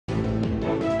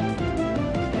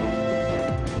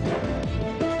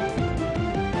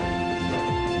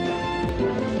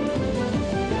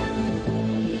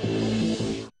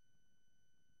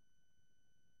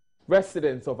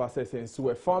Residents of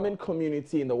Asesensu, a farming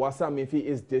community in the Wasa-Memphis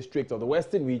East district of the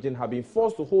Western region, have been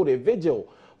forced to hold a vigil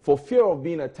for fear of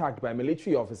being attacked by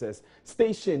military officers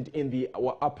stationed in the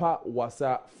Upper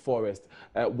Wasa forest.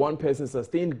 One person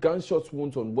sustained gunshot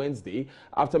wounds on Wednesday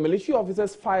after military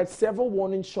officers fired several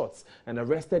warning shots and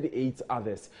arrested 8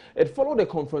 others. It followed a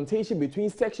confrontation between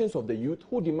sections of the youth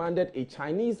who demanded a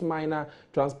Chinese miner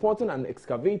transporting an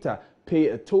excavator pay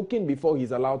a token before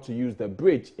he's allowed to use the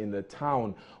bridge in the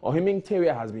town. Miltary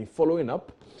has been following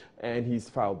up, and he's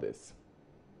filed this.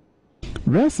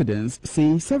 Residents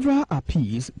say several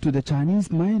appeals to the Chinese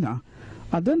miner,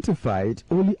 identified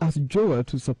only as Joel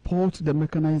to support the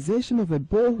mechanization of a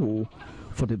borehole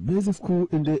for the basic school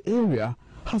in the area,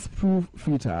 has proved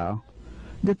futile.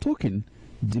 The token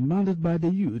demanded by the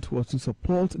youth was to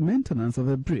support maintenance of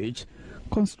a bridge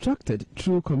constructed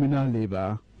through communal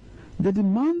labor. The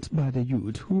demand by the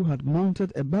youth, who had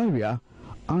mounted a barrier,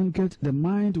 angered the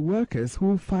mined workers,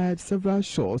 who fired several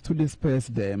shots to disperse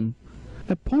them.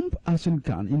 A pump-action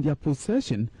gun in their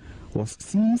possession was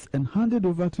seized and handed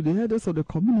over to the headers of the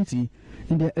community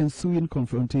in the ensuing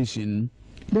confrontation.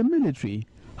 The military,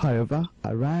 however,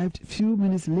 arrived few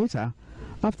minutes later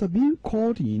after being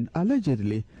called in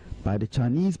allegedly by the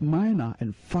Chinese miner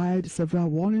and fired several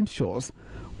warning shots,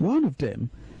 one of them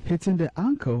hitting the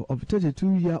ankle of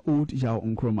 32-year-old Yao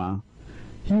Nkrumah.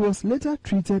 He was later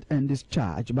treated and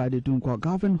discharged by the Dunkwa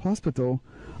Government Hospital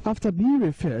after being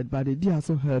referred by the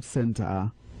Diaso Health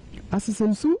Center.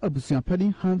 Asesensu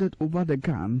Abusuapani handed over the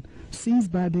gun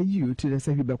seized by the youth to the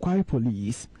Sehibekwai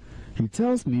police. He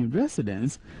tells me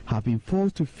residents have been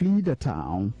forced to flee the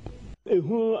town.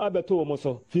 Ehu abeto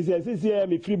omoso fisesisi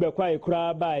me free be kwai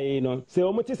kura bae no se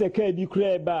omote se ka bi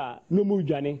kura ba no mu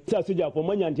dwane sa soja for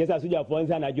manyante sa soja for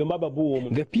nsa na jomba babu.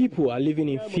 The people are living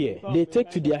in fear. They take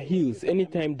to their heels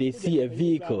anytime they see a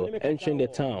vehicle entering the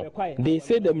town. They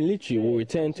say the military will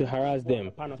return to harass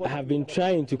them. I have been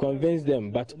trying to convince them,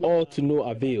 but all to no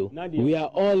avail. We are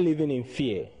all living in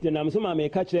fear.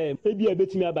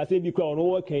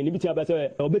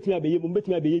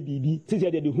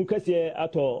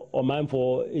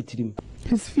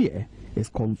 His fear is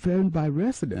confirmed by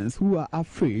residents who are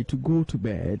afraid to go to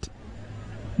bed.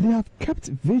 They have kept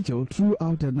vigil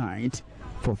throughout the night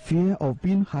for fear of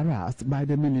being harassed by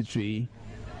the military.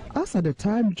 As at the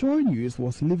time Joy News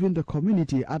was leaving the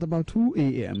community at about 2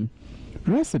 a.m.,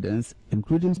 residents,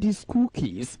 including these school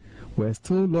kids, were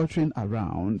still loitering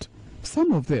around.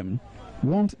 Some of them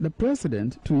want the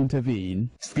president to intervene.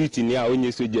 The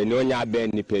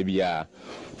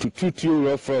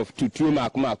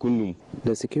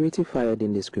security fired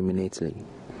indiscriminately.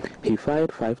 He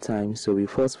fired 5 times, so we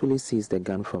forcefully seized the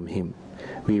gun from him.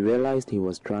 We realized he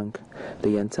was drunk.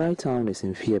 The entire town is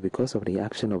in fear because of the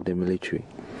action of the military.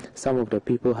 Some of the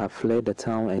people have fled the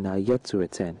town and are yet to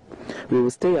return. We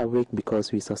will stay awake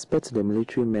because we suspect the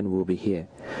military men will be here.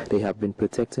 They have been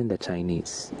protecting the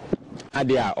Chinese.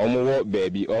 Adia omo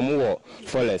baby omo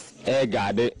forest e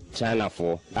guard China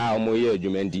for omo ye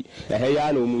adwumendi e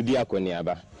ya na omudi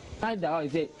akoniaba.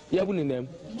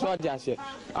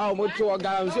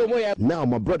 Now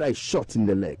my brother is shot in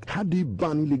the leg. How do you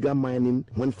ban illegal mining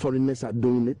when foreigners are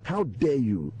doing it? How dare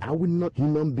you? Are we not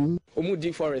human beings?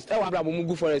 Omudi forest.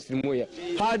 Forest.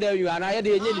 How dare you? And I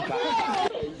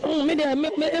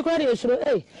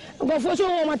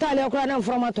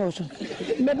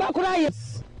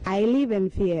I live in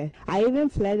fear. I even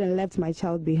fled and left my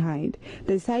child behind.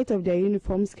 The sight of their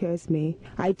uniform scares me.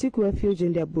 I took refuge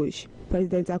in the bush.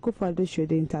 President Akufo-Addo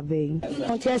should intervene.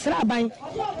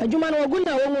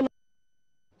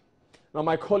 Now,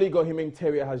 my colleague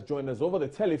Miltary has joined us over the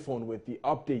telephone with the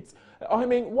updates.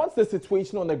 What's the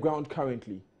situation on the ground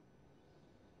currently?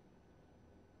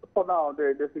 For now,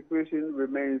 the situation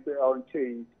remains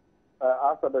unchanged.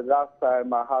 After the last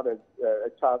time I had a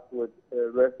chat with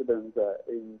residents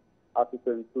in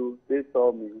Asesensu, they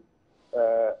told me,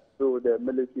 though the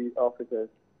military officers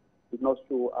did not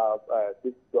show up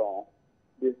this dawn,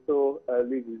 they still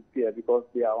live in fear because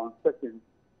they are uncertain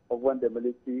of when the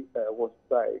military was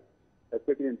strike,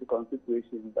 taking into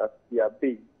consideration that their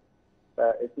base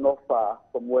is not far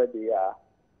from where they are.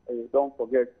 Don't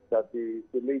forget that the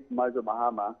late Major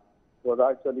Mahama was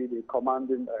actually the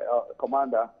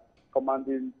commander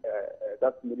commanding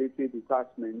that military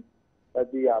detachment that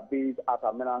they are based at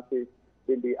Amenase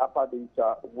in the Upper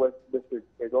Dincha West District.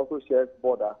 It also shares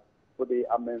border with the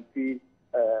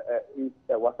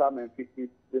Wasa-Memphis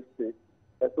East District.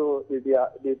 So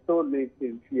they still live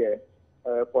in fear.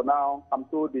 For now, I'm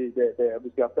told the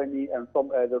Abusuapani and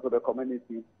some others of the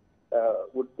community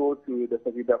would go to the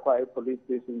Sehibekwai police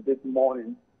station this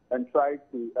morning and try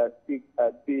to seek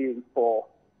bail for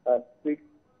 6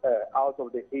 out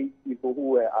of the 8 people who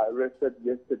were arrested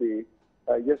yesterday,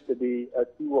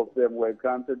 2 of them were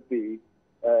granted bail,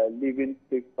 leaving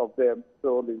 6 of them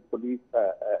still in police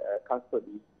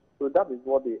custody. So that is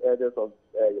what the elders of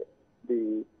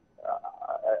the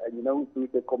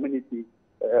community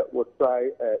will try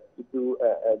to do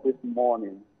this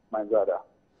morning, my brother.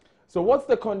 So what's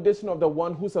the condition of the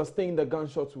one who sustained the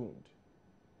gunshot wound?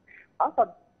 After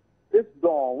this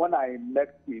dawn, when I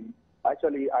met him,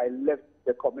 actually I left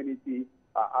the community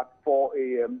at 4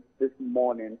 a.m. this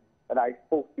morning, and I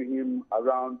spoke to him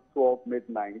around 12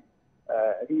 midnight.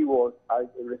 He was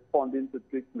responding to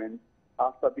treatment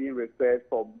after being referred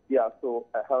from Diaso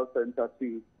Health Center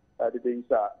to the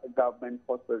Dinsha Government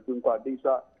Hospital,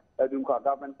 Dunkwa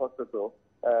Government Hospital,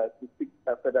 to seek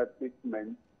further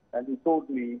treatment. And he told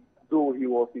me, though he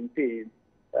was in pain,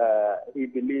 he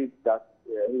believes that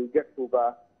he will get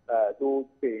over those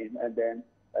pain and then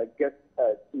get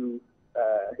to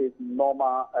his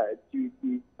normal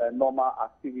duties, normal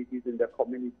activities in the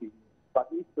community. But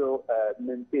he still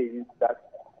maintains that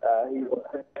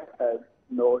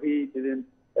he didn't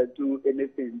do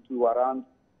anything to warrant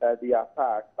the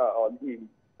attack on him.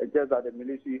 It's just that the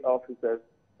military officers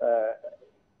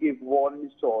gave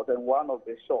one shot, and one of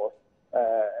the shots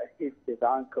hit his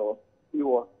ankle. He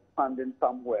was standing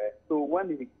somewhere. So when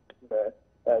he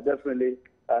definitely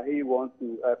he wants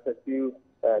to pursue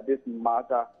this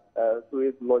matter to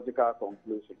its logical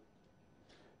conclusion.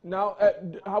 Now,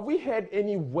 have we heard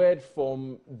any word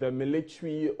from the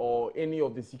military or any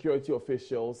of the security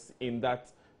officials in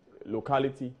that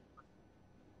locality?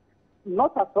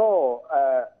 Not at all.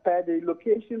 Per the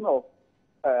location of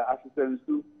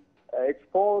Asesensu, it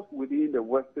falls within the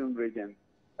western region.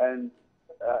 And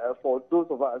for those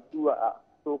of us who are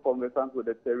so conversant with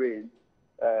the terrain,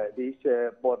 they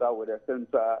share border with the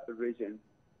central region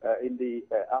in the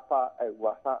upper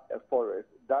Wasa forest.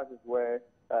 That is where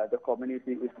the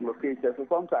community is located. So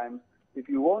sometimes, if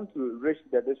you want to reach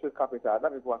the district capital,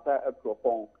 that is Wasa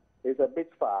Epropon, it's a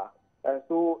bit far.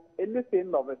 So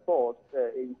anything of a sort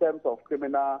in terms of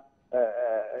criminal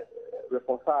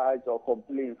reportage or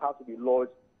complaints has to be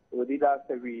lodged with either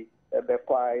Seri,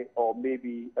 Bekwai, or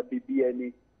maybe a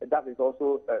BBNE. That is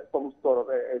also some sort of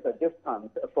a distance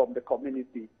from the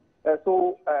community.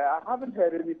 So I haven't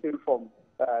heard anything from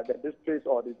the district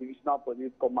or the divisional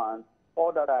police command.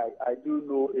 All that I do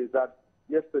know is that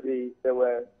yesterday there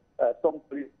were some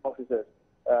police officers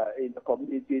in the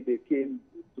community. They came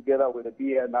together with a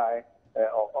BNI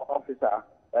officer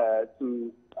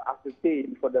to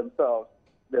ascertain for themselves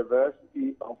the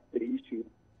veracity of the issue.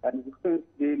 And since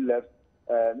they left,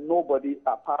 nobody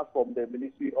apart from the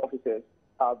military officers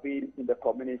have been in the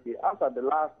community. After the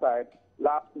last night,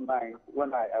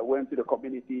 when I went to the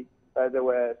community, there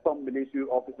were some military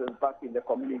officers back in the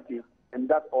community, and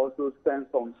that also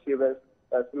sent some shivers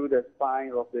through the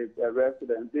spine of the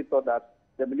residents. They thought that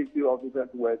the military officers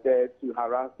were there to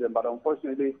harass them, but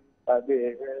unfortunately,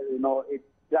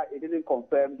 it didn't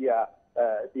confirm their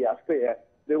fear.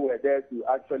 They were there to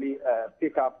actually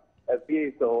pick up a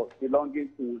vehicle belonging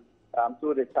to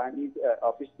the Chinese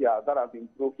officials that have been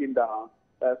broken down.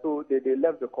 So they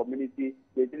left the community.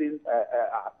 They didn't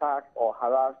attack or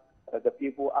harass the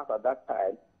people as at that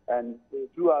time. And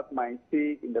throughout my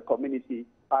stay in the community,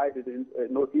 I didn't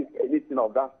notice anything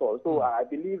of that sort. So I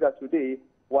believe that today,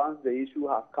 once the issue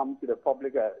has come to the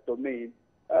public domain,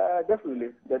 definitely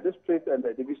the district and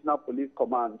the divisional police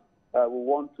command will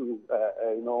want to,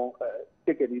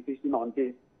 take a decision on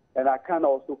this. And I can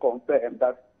also confirm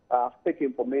that I have taken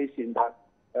information that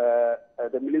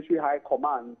the military high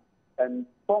command and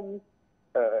some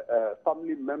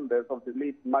family members of the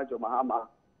late Major Mahama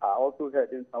are also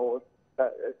heading towards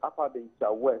Upper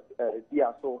Dinsha West,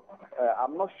 so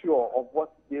I'm not sure of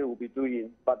what they will be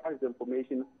doing, but that is the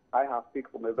information I have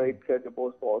picked from a very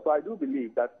credible source. So I do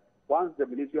believe that once the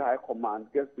military high command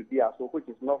gets to Diaso, which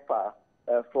is not far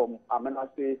from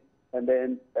Amenase, and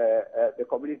then the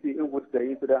community in which the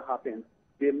incident happened,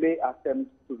 they may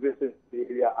attempt to visit the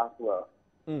area as well.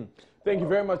 Thank you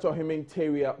very much,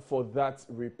 Miltary, for that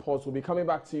report. We'll be coming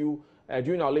back to you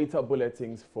during our later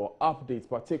bulletins for updates,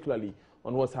 particularly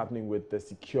on what's happening with the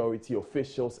security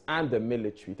officials and the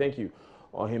military. Thank you,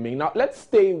 Ohiming. Now, let's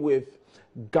stay with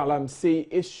Galamsey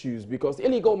issues, because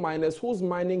illegal miners whose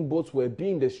mining boats were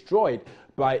being destroyed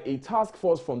by a task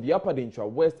force from the Upper Dinsha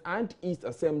West and East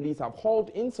Assemblies have hauled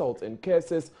insults and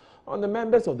curses on the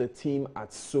members of the team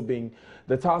at Subing.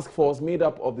 The task force, made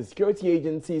up of the security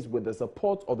agencies with the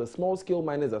support of the Small Scale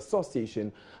Miners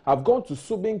Association, have gone to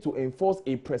Subing to enforce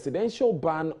a presidential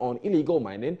ban on illegal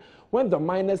mining when the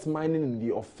miners mining in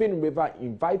the Ofin River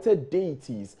invited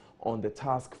deities on the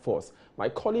task force. My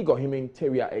colleague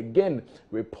Miltary again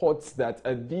reports that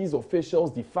these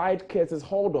officials defied cases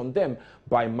hauled on them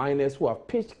by miners who have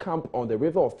pitched camp on the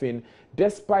River Ofin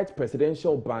despite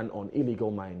presidential ban on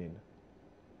illegal mining.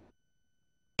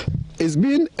 It's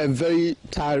been a very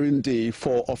tiring day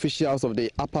for officials of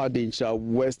the Upper Densha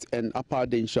West and Upper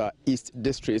Densha East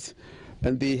districts,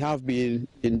 and they have been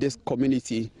in this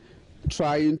community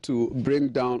trying to bring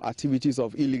down activities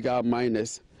of illegal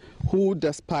miners who,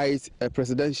 despite a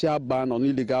presidential ban on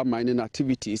illegal mining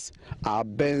activities, are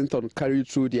bent on carrying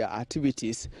through their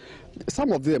activities.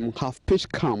 Some of them have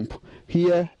pitched camp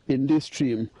here in this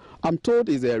stream. I'm told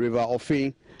it's a River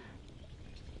Ofin,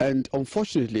 and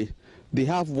unfortunately, they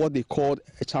have what they call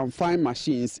chamfine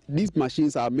machines. These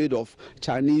machines are made of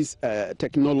Chinese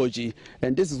technology,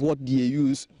 and this is what they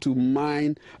use to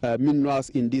mine minerals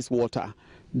in this water.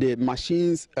 The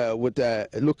machines with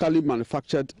locally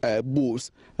manufactured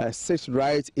boats sit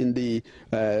right in the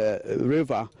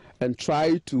river and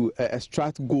try to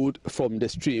extract gold from the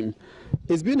stream.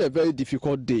 It's been a very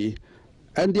difficult day,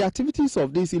 and the activities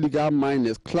of these illegal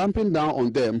miners, clamping down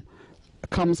on them,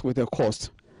 comes with a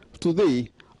cost. Today,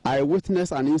 I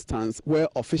witnessed an instance where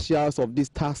officials of this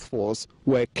task force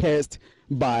were cursed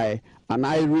by an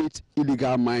irate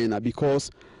illegal miner because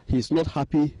he's not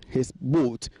happy his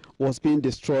boat was being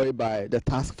destroyed by the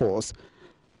task force.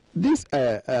 This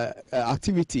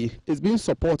activity is being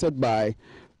supported by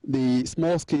the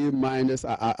Small Scale Miners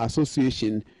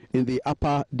Association in the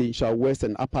Upper Densha West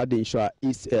and Upper Densha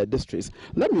East districts.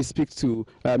 Let me speak to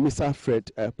Mr.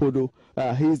 Fred Podo.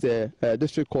 He's the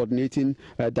district coordinating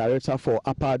director for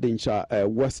Upper Densha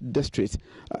West district.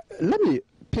 Let me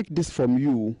pick this from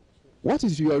you. What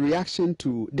is your reaction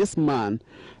to this man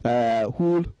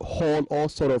who hauled all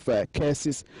sort of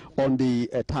cases on the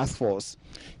task force?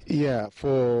 Yeah,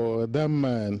 for that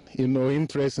man,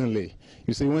 interestingly,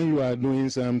 you see, when you are doing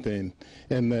something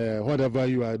and whatever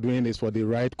you are doing is for the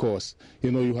right cause,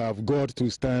 you have God to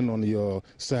stand on your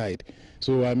side.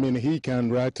 So, I mean, he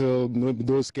can rattle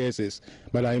those cases,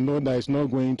 but I know that it's not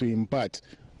going to impact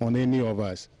on any of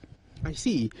us. I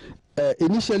see.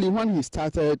 Initially, when he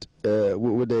started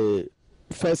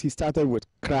he started with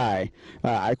cry.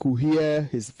 I could hear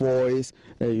his voice,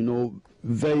 in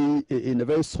a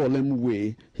very solemn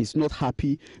way. He's not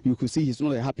happy. You could see he's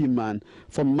not a happy man.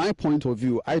 From my point of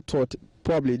view, I thought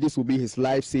probably this will be his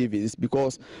life savings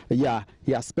because,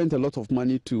 he has spent a lot of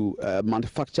money to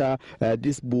manufacture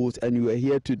these boats, and you were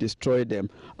here to destroy them.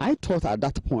 I thought at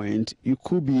that point you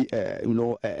could be,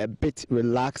 a bit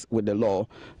relaxed with the law.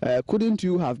 Couldn't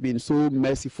you have been so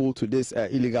merciful to this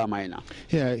illegal miner?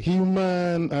 Yeah,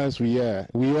 human as we are,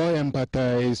 we all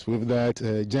empathize with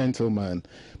that gentleman.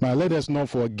 But let us not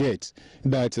forget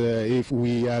that if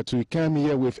we are to come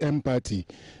here with empathy,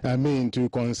 to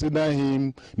consider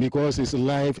him because his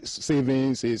life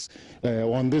savings is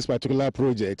on this particular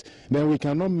project, then we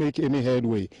cannot make any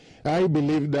headway. I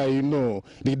believe that,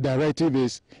 the directive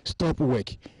is stop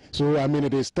work. So,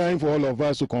 it is time for all of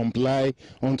us to comply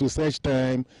until such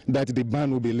time that the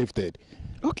ban will be lifted.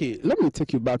 Okay, let me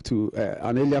take you back to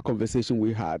an earlier conversation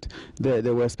we had.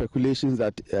 There were speculations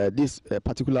that this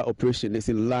particular operation is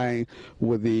in line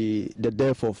with the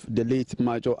death of the late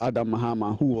Major Adam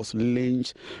Mahama, who was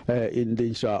lynched in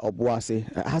Densha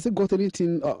Obuasi. Has it got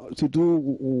anything to do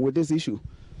with this issue?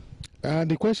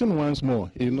 The question once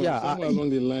more, somewhere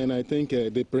along the line, I think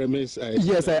the premise, I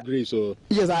agree.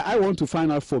 Yes, I want to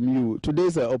find out from you,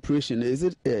 today's operation, is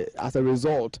it as a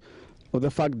result of the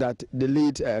fact that the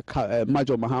late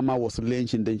Major Mahama was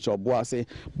lynched in Densha Obuasi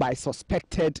by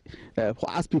suspected,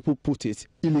 as people put it,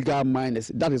 illegal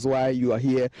miners? That is why you are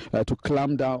here to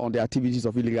clamp down on the activities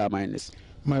of illegal miners.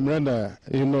 My brother,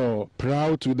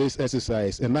 proud to this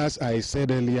exercise, and as I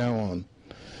said earlier on,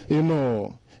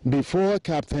 before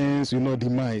captain's,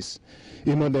 demise,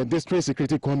 the district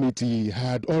security committee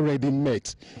had already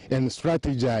met and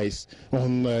strategized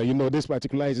on, this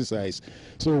particular exercise.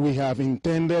 So we have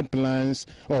intended plans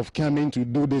of coming to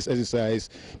do this exercise.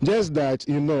 Just that,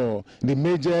 the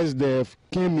majors that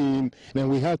came in, then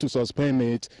we had to suspend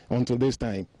it until this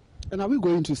time. And are we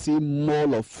going to see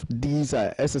more of these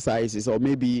exercises, or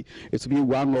maybe it will be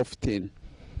one-off thing?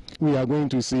 We are going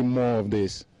to see more of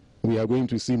this. We are going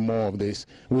to see more of this.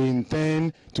 We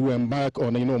intend to embark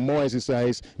on, more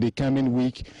exercise the coming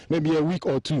week, maybe a week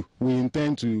or two. We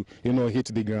intend to, hit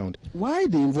the ground. Why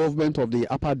the involvement of the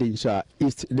Upper Densha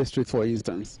East District, for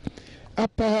instance?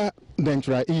 Upper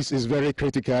Dentra East is very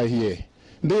critical here.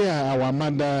 They are our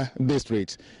mother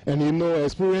district, and you know,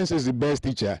 experience is the best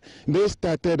teacher. They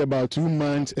started about 2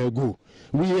 months ago.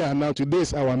 We are now, today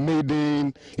is our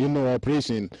maiden,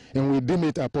 operation, and we deem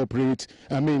it appropriate,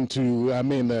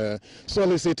 to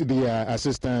solicit their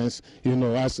assistance,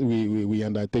 as we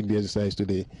undertake the exercise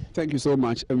today. Thank you so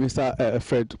much, Mr.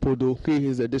 Fred Podo. He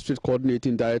is the district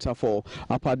coordinating director for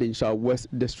Upper Dinsha West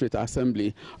District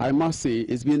Assembly. I must say,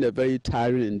 it's been a very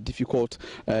tiring and difficult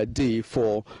day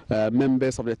for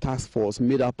members of the task force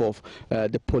made up of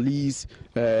the police,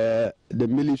 the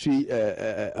military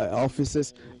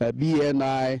officers,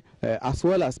 BNI, as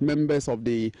well as members of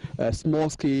the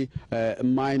small-scale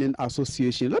mining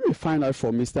association. Let me find out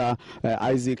from Mr.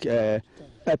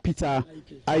 Peter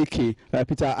Ike.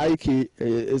 Peter Ike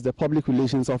is the public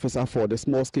relations officer for the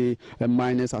Small Scale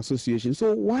Miners Association.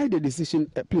 So why the decision,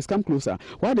 please come closer,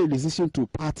 why the decision to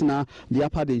partner the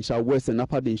Upper Dinsha West and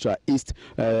Upper Dinsha East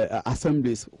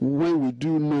assemblies when we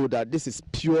do know that this is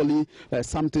purely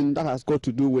something that has got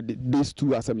to do with these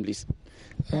two assemblies?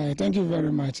 Thank you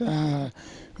very much.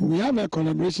 We have a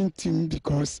collaboration team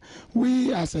because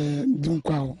we as a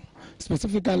Dunkwao,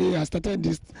 specifically, I started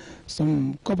this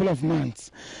some couple of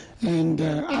months, and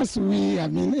as we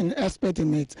have been an expert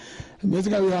in it,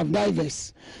 basically we have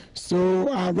diverse.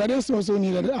 So our brothers also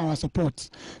needed our support.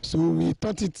 So we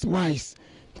thought it wise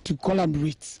to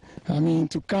collaborate.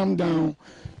 To come down,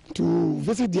 to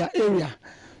visit their area.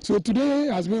 So today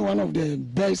has been one of the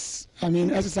best,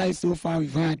 exercise so far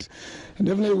we've had. And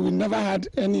definitely we never had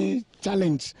any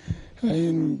challenge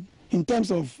in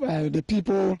terms of the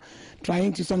people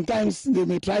trying to, sometimes they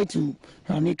may try to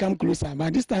come closer.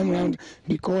 But this time around,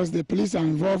 because the police are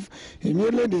involved,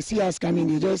 immediately they see us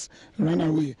coming, they just run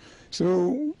away.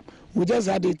 So we just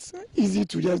had it easy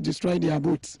to just destroy their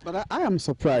boats. But I am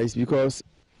surprised because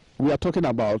we are talking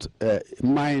about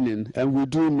mining, and we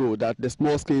do know that the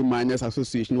Small Scale Miners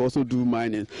Association also do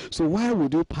mining. So why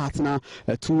would you partner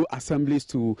two assemblies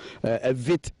to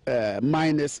evict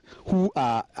miners who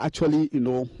are actually,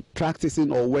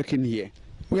 practicing or working here?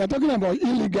 We are talking about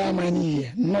illegal mining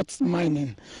here, not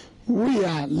mining. We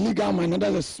are legal miners,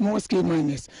 that's the small scale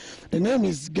miners. The name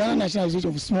is Ghana National Association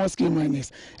of Small Scale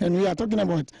Miners, and we are talking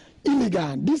about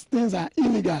illegal. These things are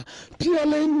illegal.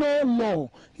 Purely no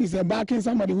law is backing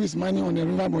somebody who is mining on the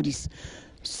river bodies.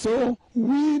 So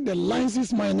we, the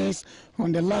licensed miners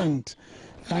on the land,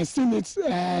 I think it's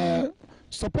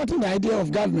supporting the idea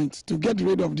of government to get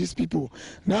rid of these people.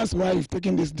 That's why we've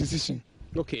taken this decision.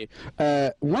 Okay.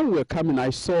 When we were coming, I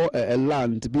saw a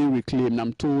land being reclaimed.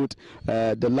 I'm told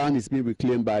the land is being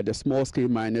reclaimed by the Small Scale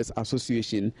Miners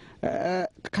Association.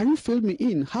 Can you fill me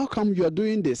in? How come you are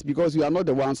doing this? Because you are not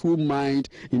the ones who mined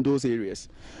in those areas.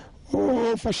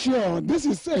 Oh, for sure. This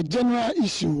is a general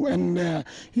issue, and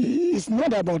it's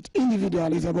not about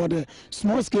individual, it's about the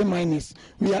small-scale miners.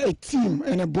 We are a team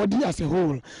and a body as a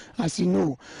whole, as you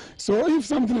know. So if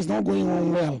something is not going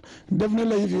on well,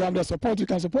 definitely if you have the support, you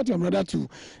can support your brother to,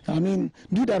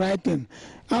 do the right thing.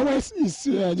 Ours is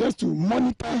just to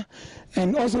monitor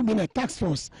and also being a task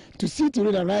force to see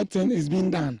to the right thing is being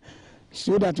done,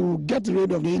 so that we'll get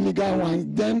rid of the illegal ones.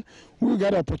 Then we'll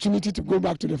get an opportunity to go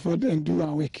back to the field and do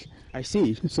our work. I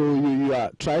see. So you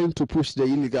are trying to push the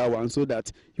illegal ones so that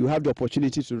you have the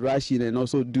opportunity to rush in and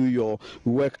also do your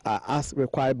work as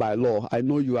required by law. I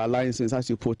know you are licensed, as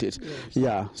you put it. Yes.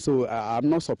 Yeah, so I'm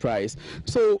not surprised.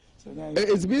 So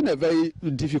it's been a very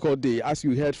difficult day, as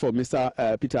you heard from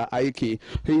Mr. Peter Ike. He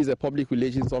is a public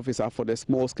relations officer for the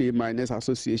Small Scale Miners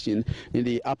Association in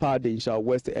the Upper Dinsha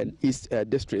West and East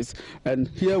districts. And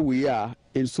here we are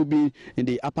in Subi in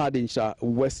the Upper Dinsha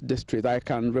West district. I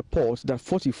can report that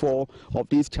 44 of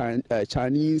these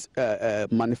Chinese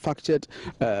manufactured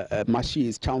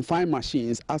machines, Chanfai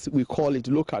machines, as we call it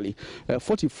locally,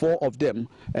 44 of them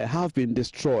have been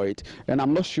destroyed. And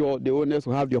I'm not sure the owners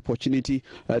will have the opportunity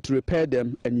to repair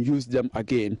them and use them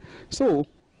again. So,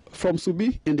 from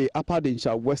Subi in the Upper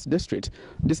Dinsha West district,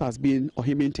 this has been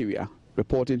Miltary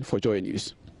reporting for Joy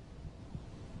News.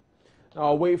 Now,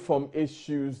 away from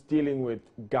issues dealing with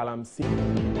galamsey.